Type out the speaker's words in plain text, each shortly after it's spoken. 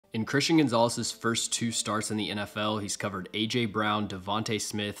In Christian Gonzalez's first 2 starts in the NFL, he's covered A.J. Brown, DeVonta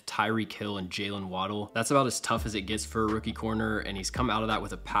Smith, Tyreek Hill, and Jaylen Waddle. That's about as tough as it gets for a rookie corner, and he's come out of that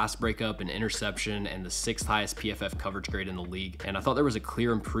with a pass breakup, an interception, and the 6th highest PFF coverage grade in the league. And I thought there was a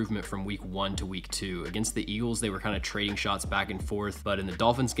clear improvement from week 1 to week 2. Against the Eagles, they were kind of trading shots back and forth, but in the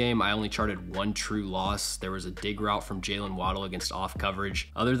Dolphins game, I only charted 1 true loss. There was a dig route from Jaylen Waddle against off coverage.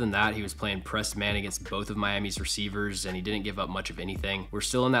 Other than that, he was playing pressed man against both of Miami's receivers, and he didn't give up much of anything. We're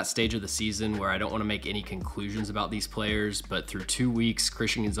still in that stage of the season where I don't want to make any conclusions about these players, but through 2 weeks,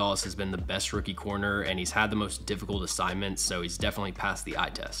 Christian Gonzalez has been the best rookie corner, and he's had the most difficult assignments, so he's definitely passed the eye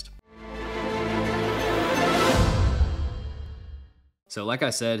test. So like I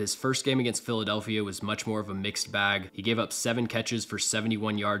said, his first game against Philadelphia was much more of a mixed bag. He gave up 7 catches for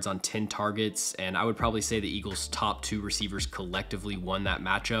 71 yards on 10 targets, and I would probably say the Eagles' top 2 receivers collectively won that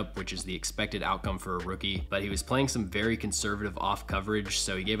matchup, which is the expected outcome for a rookie. But he was playing some very conservative off coverage,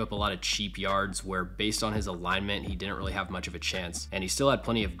 so he gave up a lot of cheap yards where based on his alignment, he didn't really have much of a chance. And he still had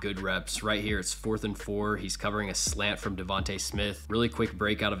plenty of good reps. Right here, it's 4th and 4. He's covering a slant from DeVonta Smith. Really quick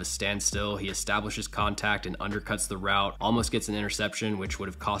break out of a standstill. He establishes contact and undercuts the route, almost gets an interception, which would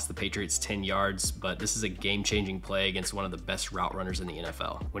have cost the Patriots 10 yards, but this is a game-changing play against one of the best route runners in the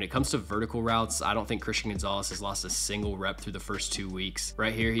NFL. When it comes to vertical routes, I don't think Christian Gonzalez has lost a single rep through the first 2 weeks.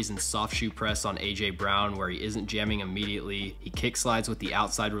 Right here, he's in soft shoe press on A.J. Brown where he isn't jamming immediately. He kick slides with the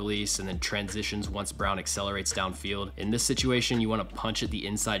outside release and then transitions once Brown accelerates downfield. In this situation, you want to punch at the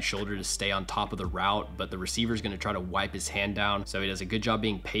inside shoulder to stay on top of the route, but the receiver's going to try to wipe his hand down, so he does a good job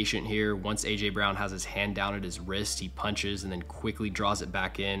being patient here. Once A.J. Brown has his hand down at his wrist, he punches and then quickly draws it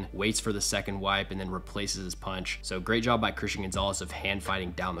back in, waits for the second wipe, and then replaces his punch. So great job by Christian Gonzalez of hand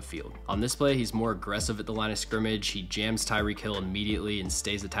fighting down the field. On this play, he's more aggressive at the line of scrimmage. He jams Tyreek Hill immediately and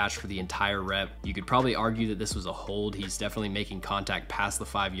stays attached for the entire rep. You could probably argue that this was a hold. He's definitely making contact past the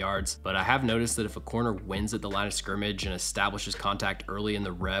 5 yards, but I have noticed that if a corner wins at the line of scrimmage and establishes contact early in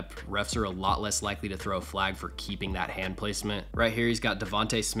the rep, refs are a lot less likely to throw a flag for keeping that hand placement. Right here, he's got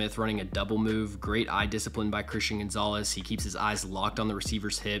DeVonta Smith running a double move. Great eye discipline by Christian Gonzalez. He keeps his eyes locked on the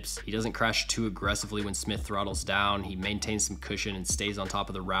receiver's hips. He doesn't crash too aggressively when Smith throttles down. He maintains some cushion and stays on top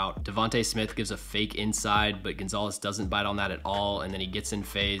of the route. DeVonta Smith gives a fake inside, but Gonzalez doesn't bite on that at all, and then he gets in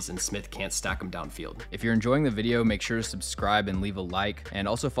phase and Smith can't stack him downfield. If you're enjoying the video, make sure to subscribe and leave a like, and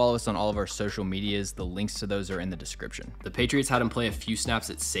also follow us on all of our social medias. The links to those are in the description. The Patriots had him play a few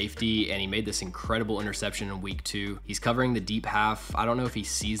snaps at safety, and he made this incredible interception in week 2. He's covering the deep half. I don't know if he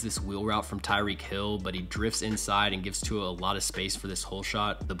sees this wheel route from Tyreek Hill, but he drifts inside and gives Tua a lot of space for this hole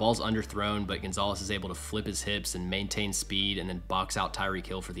shot. The ball's underthrown, but Gonzalez is able to flip his hips and maintain speed and then box out Tyreek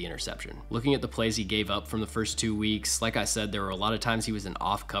Hill for the interception. Looking at the plays he gave up from the first 2 weeks, like I said, there were a lot of times he was in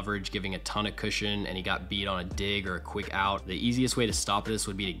off coverage, giving a ton of cushion, and he got beat on a dig or a quick out. The easiest way to stop this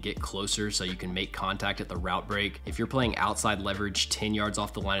would be to get closer so you can make contact at the route break. If you're playing outside leverage 10 yards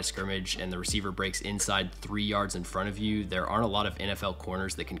off the line of scrimmage and the receiver breaks inside 3 yards in front of you, there aren't a lot of NFL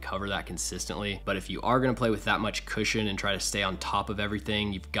corners that can cover that consistently. But if you are going to play with that much cushion and try to stay on top of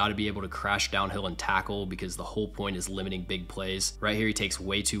everything, you've got to be able to crash downhill and tackle, because the whole point is limiting big plays. Right here, he takes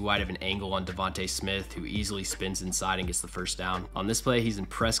way too wide of an angle on DeVonta Smith, who easily spins inside and gets the first down. On this play, he's in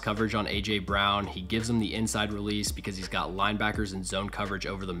press coverage on A.J. Brown. He gives him the inside release because he's got linebackers in zone coverage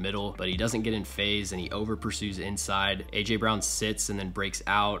over the middle, but he doesn't get in phase and he over pursues inside. A.J. Brown sits and then breaks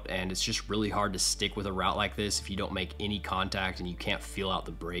out, and it's just really hard to stick with a route like this if you don't make any contact and you can't feel out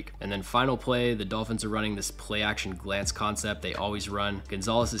the break. And then final play, the Dolphins are running this play action glance concept they always run.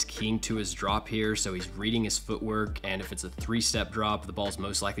 Gonzalez is keying to his drop here, so he's reading his footwork, and if it's a 3-step drop, the ball's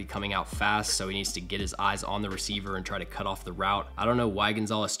most likely coming out fast, so he needs to get his eyes on the receiver and try to cut off the route. I don't know why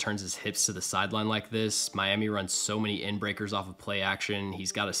Gonzalez turns his hips to the sideline like this. Miami runs so many in breakers off of play action.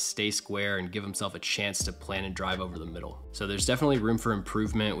 He's got to stay square and give himself a chance to plan and drive over the middle. So there's definitely room for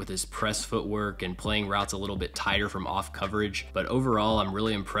improvement with his press footwork and playing routes a little bit tighter from off coverage, but overall, I'm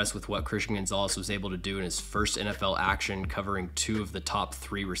really impressed with what Christian Gonzalez was able to do in his first NFL action, covering 2 of the top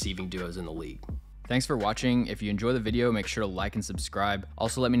 3 receiving duos in the league. Thanks for watching. If you enjoy the video, make sure to like and subscribe.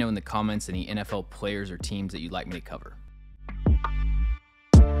 Also, let me know in the comments any NFL players or teams that you'd like me to cover.